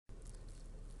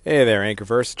Hey there,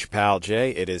 Anchorverse. It's your pal Jay.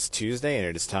 It is Tuesday, and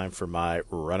it is time for my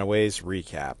Runaways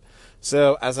recap.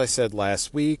 So, as I said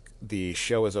last week, the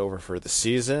show is over for the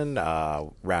season,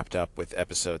 wrapped up with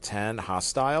episode 10,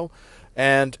 Hostile.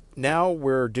 And now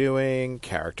we're doing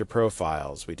character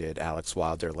profiles. We did Alex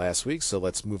Wilder last week, so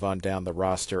let's move on down the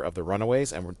roster of the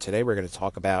Runaways. And today we're going to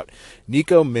talk about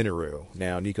Nico Minoru.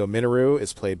 Now, Nico Minoru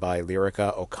is played by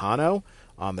Lyrica Okano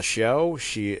on the show.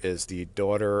 She is the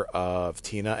daughter of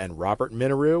Tina and Robert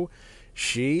Minoru.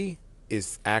 She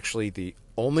is actually the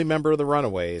only member of the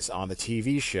Runaways on the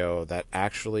TV show that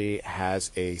actually has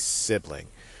a sibling,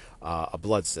 a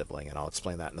blood sibling, and I'll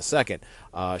explain that in a second.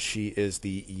 She is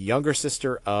the younger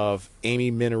sister of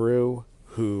Amy Minoru,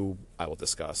 who I will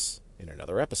discuss in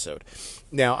another episode.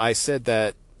 Now, I said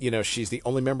that she's the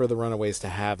only member of the Runaways to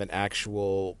have an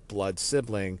actual blood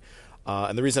sibling.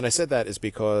 And the reason I said that is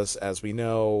because, as we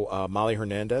know, Molly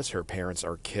Hernandez, her parents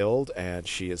are killed, and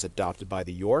she is adopted by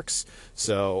the Yorks.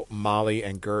 So Molly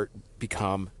and Gert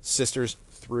become sisters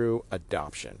through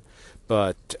adoption.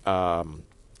 But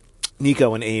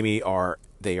Nico and Amy are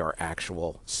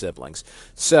actual siblings.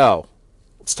 So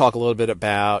let's talk a little bit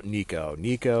about Nico.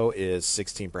 Nico is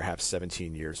 16, perhaps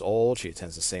 17 years old. She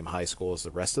attends the same high school as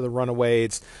the rest of the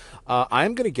Runaways.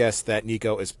 I'm going to guess that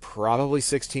Nico is probably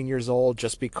 16 years old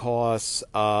just because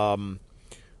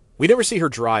we never see her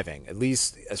driving. At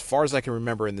least as far as I can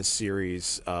remember in this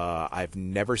series, I've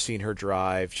never seen her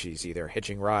drive. She's either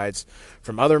hitching rides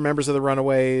from other members of the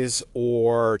Runaways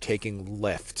or taking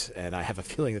Lyft. And I have a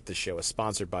feeling that the show is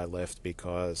sponsored by Lyft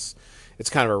because it's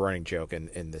kind of a running joke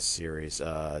in this series,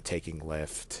 taking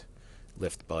Lyft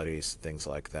buddies, things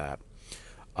like that.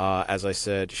 As I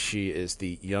said, she is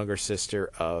the younger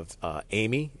sister of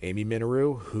Amy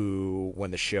Minoru, who, when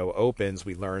the show opens,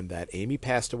 we learn that Amy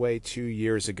passed away 2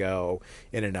 years ago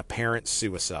in an apparent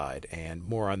suicide, and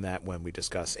more on that when we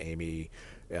discuss Amy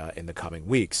in the coming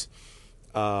weeks.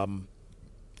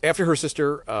 After her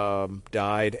sister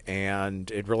died, and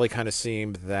it really kind of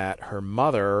seemed that her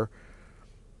mother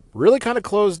really kind of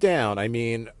closed down. I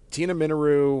mean, Tina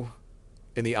Minoru,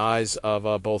 in the eyes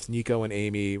of both Nico and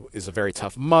Amy, is a very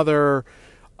tough mother.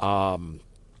 Um,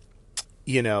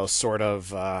 sort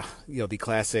of, the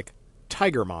classic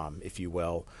tiger mom, if you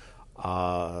will.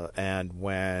 And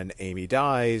when Amy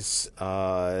dies,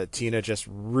 Tina just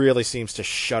really seems to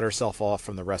shut herself off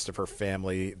from the rest of her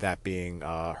family, that being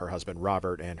her husband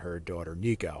Robert and her daughter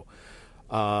Nico.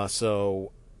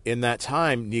 So in that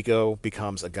time, Nico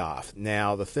becomes a goth.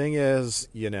 Now, the thing is,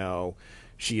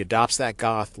 she adopts that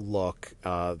goth look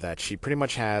that she pretty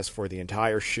much has for the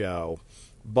entire show.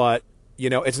 But,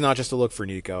 it's not just a look for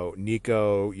Nico.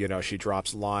 Nico, she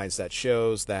drops lines that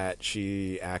shows that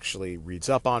she actually reads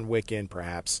up on Wiccan,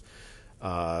 perhaps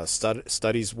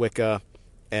studies Wicca.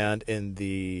 And in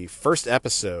the first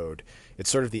episode, it's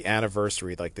sort of the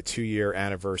anniversary, like the 2 year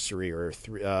anniversary, or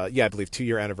I believe 2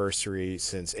 year anniversary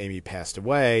since Amy passed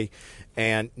away.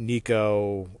 And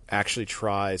Nico actually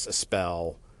tries a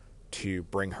spell to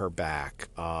bring her back.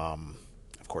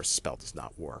 Of course, the spell does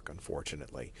not work,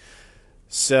 unfortunately.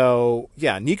 So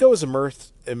yeah, Nico is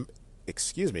immersed.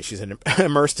 Excuse me, she's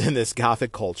immersed in this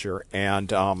gothic culture, and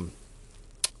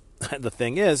the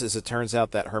thing is it turns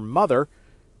out that her mother,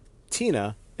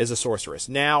 Tina, is a sorceress.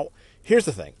 Now, here's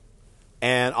the thing,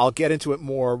 and I'll get into it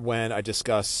more when I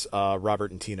discuss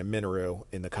Robert and Tina Minoru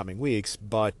in the coming weeks.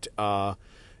 But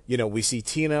we see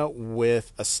Tina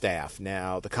with a staff.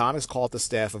 Now, the comics call it the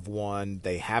Staff of One.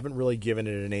 They haven't really given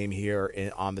it a name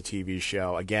here on the TV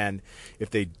show. Again, if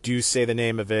they do say the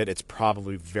name of it, it's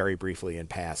probably very briefly in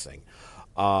passing.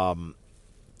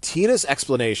 Tina's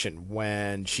explanation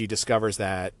when she discovers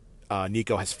that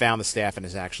Nico has found the staff and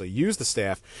has actually used the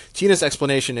staff, Tina's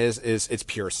explanation is it's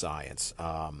pure science.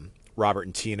 Robert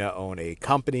and Tina own a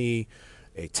company,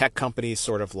 a tech company,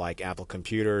 sort of like Apple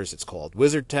Computers. It's called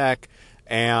Wizard Tech.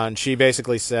 And she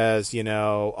basically says,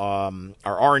 our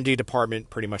R&D department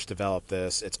pretty much developed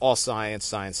this. It's all science,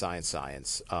 science, science,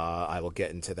 science. I will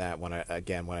get into that when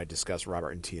I discuss Robert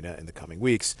and Tina in the coming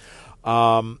weeks.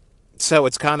 So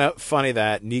it's kind of funny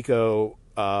that Nico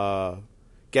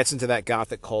gets into that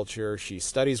gothic culture. She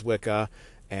studies Wicca,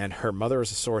 and her mother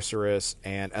is a sorceress.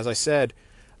 And as I said,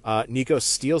 Nico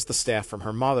steals the staff from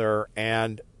her mother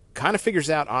and kind of figures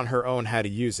out on her own how to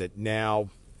use it. Now,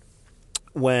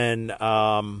 when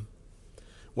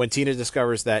Tina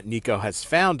discovers that Nico has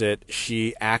found it,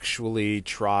 she actually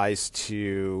tries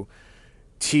to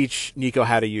teach Nico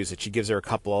how to use it. She gives her a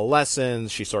couple of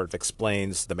lessons. She sort of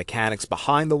explains the mechanics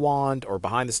behind the wand, or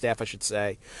behind the staff, I should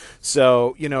say.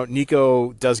 So,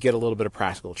 Nico does get a little bit of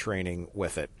practical training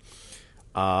with it.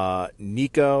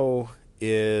 Nico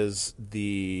is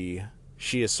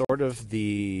she is sort of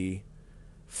the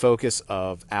focus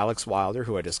of Alex Wilder,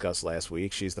 who I discussed last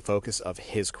week. She's the focus of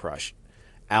his crush.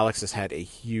 Alex has had a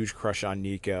huge crush on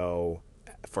Nico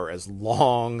for as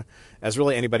long as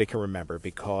really anybody can remember,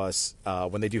 because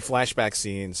when they do flashback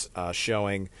scenes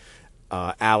showing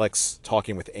Alex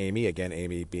talking with Amy, again,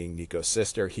 Amy being Nico's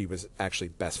sister, he was actually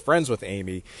best friends with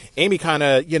Amy. Amy kind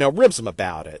of, ribs him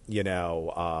about it,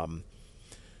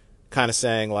 kind of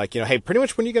saying like, hey, pretty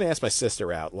much when are you going to ask my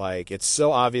sister out? Like, it's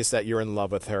so obvious that you're in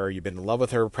love with her. You've been in love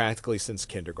with her practically since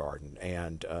kindergarten.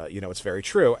 And, it's very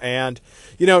true. And,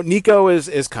 Nico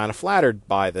is kind of flattered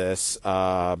by this.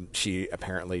 She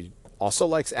apparently also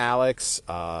likes Alex.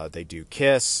 They do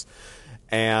kiss.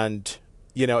 And,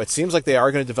 it seems like they are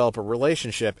going to develop a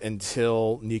relationship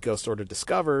until Nico sort of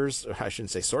discovers, or I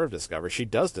shouldn't say sort of discovers, she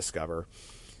does discover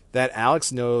that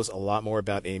Alex knows a lot more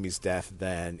about Amy's death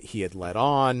than he had let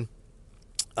on.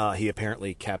 He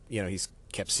apparently he's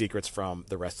kept secrets from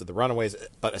the rest of the runaways,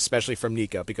 but especially from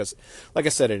Nico, because, like I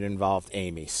said, it involved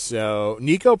Amy. So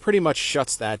Nico pretty much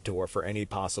shuts that door for any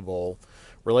possible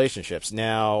relationships.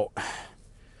 Now,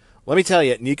 let me tell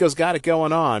you, Nico's got it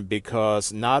going on,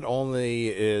 because not only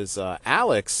is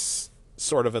Alex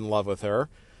sort of in love with her,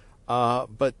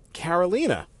 but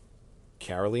Carolina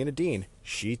Dean,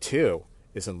 she too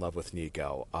is in love with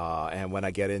Nico. And when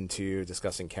I get into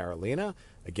discussing Carolina,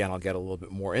 again, I'll get a little bit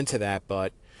more into that,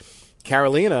 but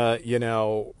Carolina,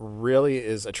 really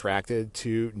is attracted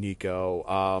to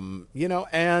Nico,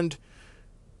 and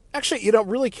actually,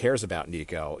 really cares about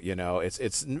Nico.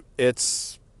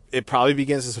 It probably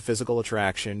begins as a physical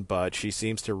attraction, but she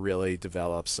seems to really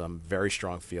develop some very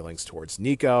strong feelings towards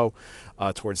Nico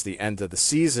towards the end of the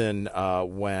season,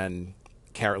 when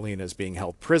Carolina is being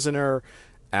held prisoner.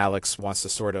 Alex wants to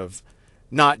sort of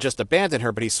not just abandon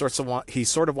her, but he sort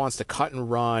of wants to cut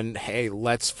and run. Hey,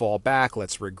 let's fall back,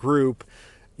 let's regroup,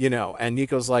 And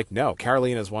Nico's like, no,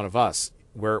 Carolina is one of us.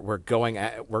 We're going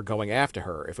after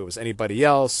her. If it was anybody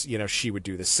else, she would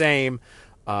do the same.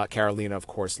 Carolina, of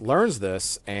course, learns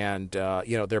this, and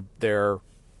their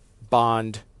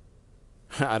bond.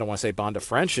 I don't want to say bond of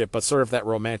friendship, but sort of that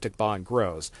romantic bond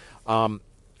grows.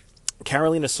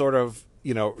 Carolina sort of,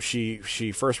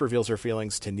 she first reveals her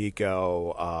feelings to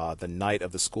Nico the night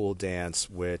of the school dance,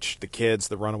 which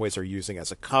the runaways, are using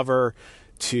as a cover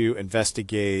to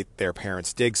investigate their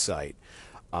parents' dig site.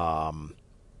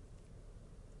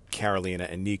 Carolina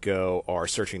and Nico are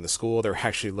searching the school. They're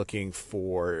actually looking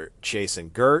for Chase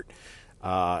and Gert.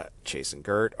 Chase and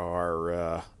Gert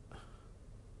are,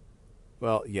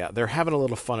 they're having a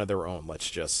little fun of their own,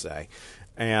 let's just say.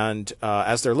 And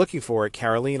as they're looking for it,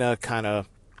 Carolina kind of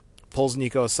pulls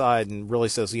Nico aside and really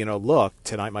says, look,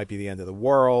 tonight might be the end of the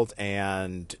world,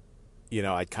 and,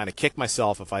 I'd kind of kick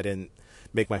myself if I didn't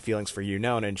make my feelings for you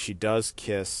known. And she does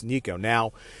kiss Nico.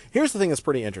 Now, here's the thing that's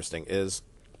pretty interesting, is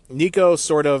Nico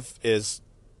sort of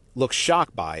looks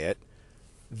shocked by it,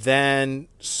 then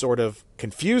sort of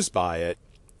confused by it,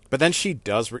 but then she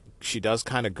does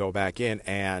kind of go back in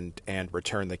and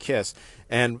return the kiss.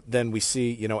 And then we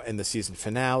see, in the season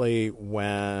finale,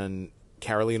 when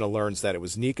Carolina learns that it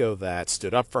was Nico that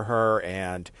stood up for her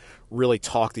and really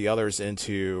talked the others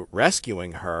into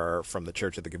rescuing her from the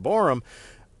Church of the Gibborim.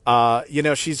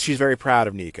 She's very proud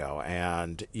of Nico,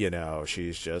 and,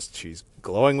 she's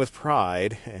glowing with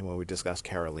pride. And when we discuss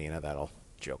Carolina,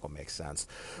 joke will make sense.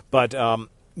 But,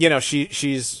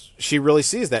 she really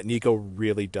sees that Nico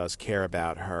really does care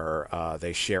about her.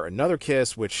 They share another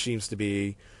kiss, which seems to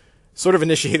be sort of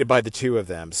initiated by the two of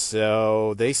them.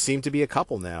 So they seem to be a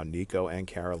couple now, Nico and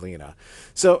Carolina.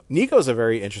 So Nico's a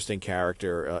very interesting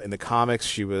character. In the comics,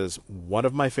 she was one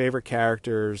of my favorite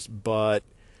characters, but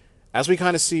as we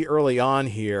kind of see early on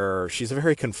here, she's a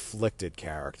very conflicted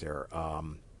character.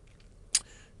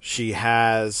 She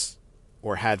has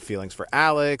or had feelings for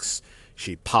Alex.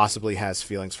 She possibly has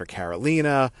feelings for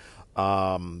Carolina.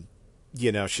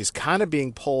 She's kind of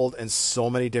being pulled in so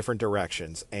many different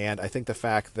directions. And I think the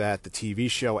fact that the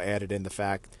TV show added in the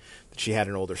fact that she had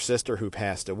an older sister who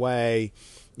passed away,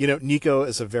 Nico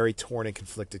is a very torn and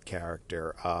conflicted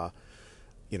character.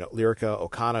 Lyrica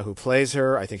Okana, who plays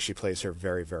her, I think she plays her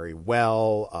very, very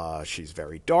well. She's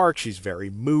very dark. She's very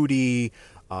moody.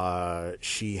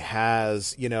 She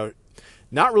has,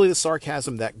 not really the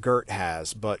sarcasm that Gert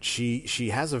has, but she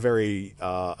has a very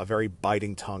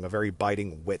biting tongue, a very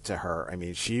biting wit to her. I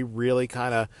mean, she really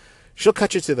she'll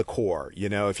cut you to the core.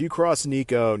 If you cross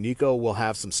Nico will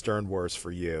have some stern words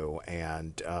for you.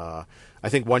 And I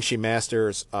think once she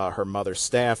masters her mother's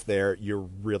staff there, you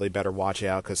really better watch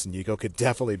out, because Nico could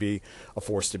definitely be a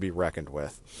force to be reckoned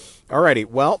with. Alrighty,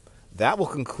 well, that will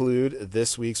conclude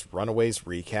this week's Runaways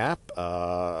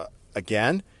recap.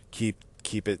 Again, keep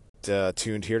keep it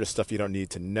tuned here to stuff you don't need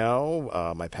to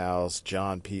know. My pals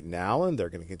John, Pete, and Alan, they're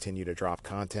going to continue to drop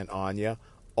content on you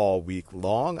all week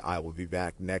long. I will be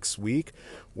back next week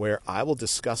where I will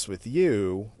discuss with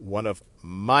you one of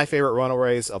my favorite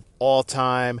runaways of all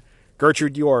time,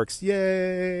 Gertrude Yorks.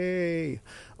 Yay!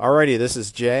 Alrighty, this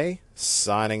is Jay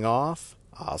signing off.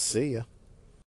 I'll see you.